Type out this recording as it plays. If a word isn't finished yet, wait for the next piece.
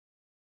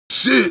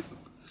shit?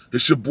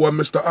 It's your boy,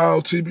 Mr.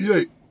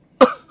 IOTBA.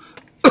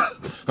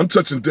 I'm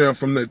touching down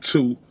from that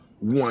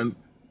 2-1-4,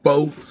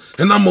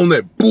 and I'm on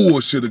that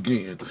bullshit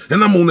again.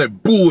 And I'm on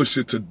that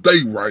bullshit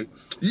today, right?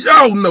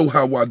 Y'all know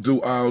how I do,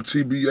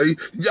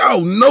 IOTBA.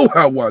 Y'all know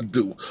how I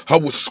do. I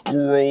was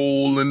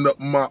scrolling up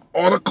my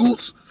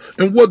articles,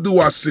 and what do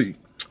I see?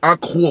 I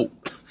quote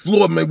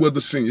Floyd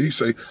Mayweather Sr. He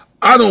say,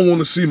 I don't want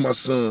to see my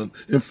son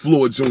and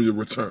Floyd Jr.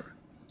 return.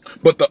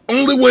 But the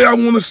only way I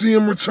want to see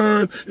him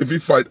return if he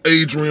fight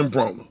Adrian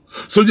Broner.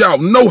 So y'all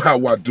know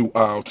how I do,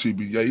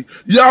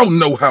 IOTBA. Y'all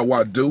know how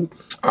I do.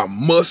 I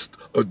must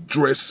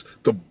address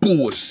the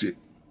bullshit.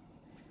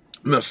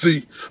 Now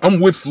see,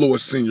 I'm with Floyd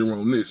Sr.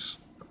 on this.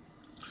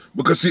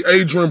 Because see,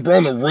 Adrian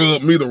Broner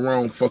rubbed me the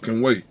wrong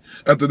fucking way.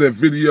 After that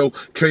video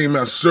came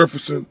out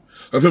surfacing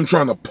of him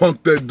trying to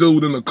punk that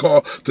dude in the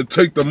car to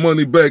take the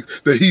money back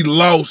that he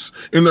lost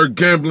in their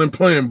gambling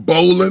playing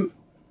bowling.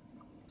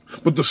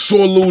 But the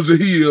sore loser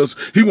he is,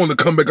 he want to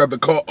come back out the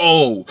car,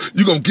 oh,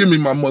 you gonna give me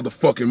my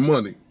motherfucking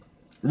money.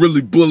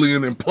 Really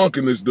bullying and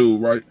punking this dude,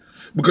 right?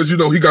 Because, you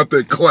know, he got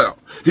that clout.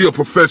 He a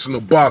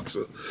professional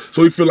boxer.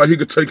 So he feel like he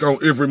could take on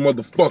every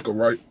motherfucker,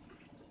 right?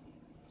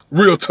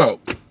 Real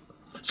talk.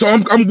 So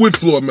I'm with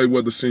Floyd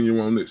Mayweather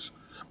Sr. on this.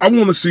 I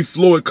want to see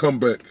Floyd come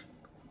back.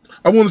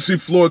 I want to see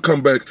Floyd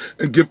come back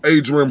and give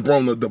Adrian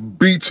Broner the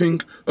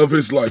beating of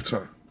his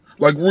lifetime.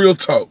 Like, real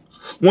talk.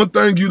 One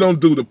thing you don't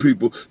do to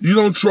people, you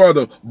don't try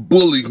to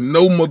bully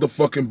no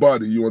motherfucking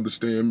body, you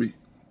understand me?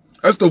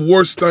 That's the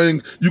worst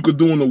thing you could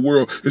do in the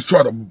world, is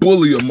try to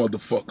bully a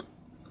motherfucker.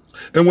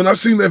 And when I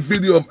seen that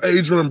video of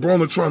Adrian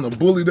Broner trying to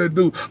bully that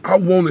dude, I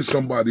wanted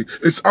somebody,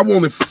 I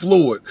wanted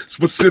Floyd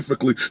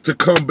specifically to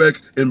come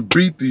back and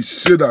beat the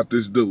shit out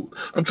this dude.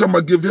 I'm talking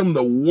about give him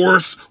the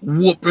worst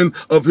whooping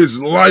of his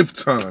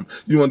lifetime,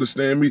 you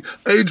understand me?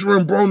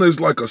 Adrian Broner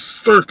is like a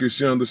circus,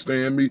 you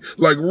understand me?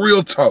 Like,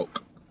 real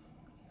talk.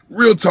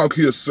 Real talk,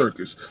 he a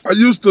circus. I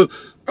used to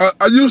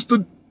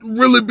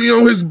really be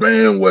on his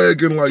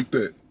bandwagon like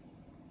that.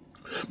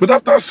 But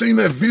after I seen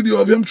that video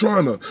of him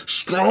trying to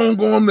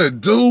strong arm that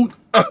dude,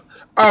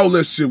 all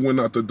that shit went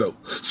out the door.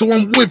 So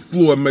I'm with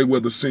Floyd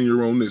Mayweather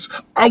Sr. on this.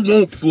 I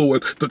want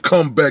Floyd to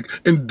come back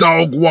and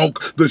dog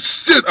walk the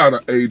shit out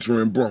of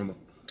Adrian Broner.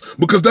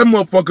 Because that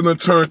motherfucker done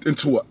turned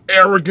into an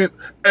arrogant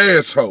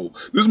asshole.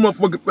 This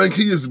motherfucker think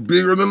he is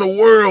bigger than the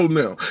world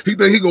now. He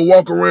think he can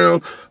walk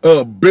around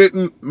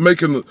betting,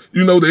 making,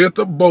 you know, they at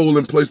the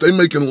bowling place, they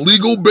making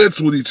legal bets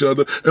with each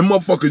other, and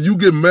motherfucker, you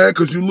get mad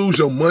because you lose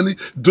your money,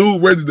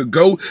 dude ready to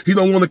go, he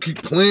don't want to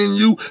keep playing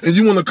you, and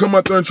you want to come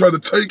out there and try to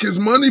take his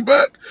money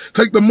back?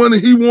 Take the money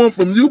he won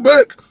from you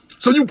back?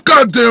 So you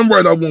goddamn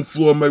right I want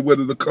Floyd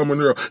Mayweather to come in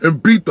here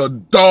and beat the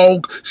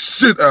dog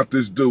shit out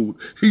this dude.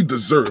 He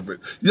deserve it.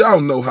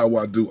 Y'all know how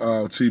I do,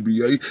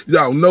 IOTBA.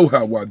 Y'all know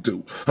how I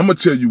do. I'm going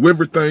to tell you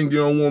everything you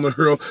don't want to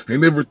hear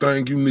and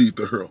everything you need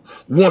to hear.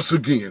 Once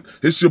again,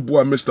 it's your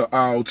boy, Mr.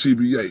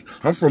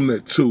 IOTBA. I'm from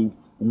that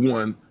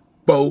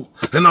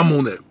 2-1-4, and I'm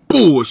on that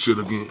bullshit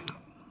again.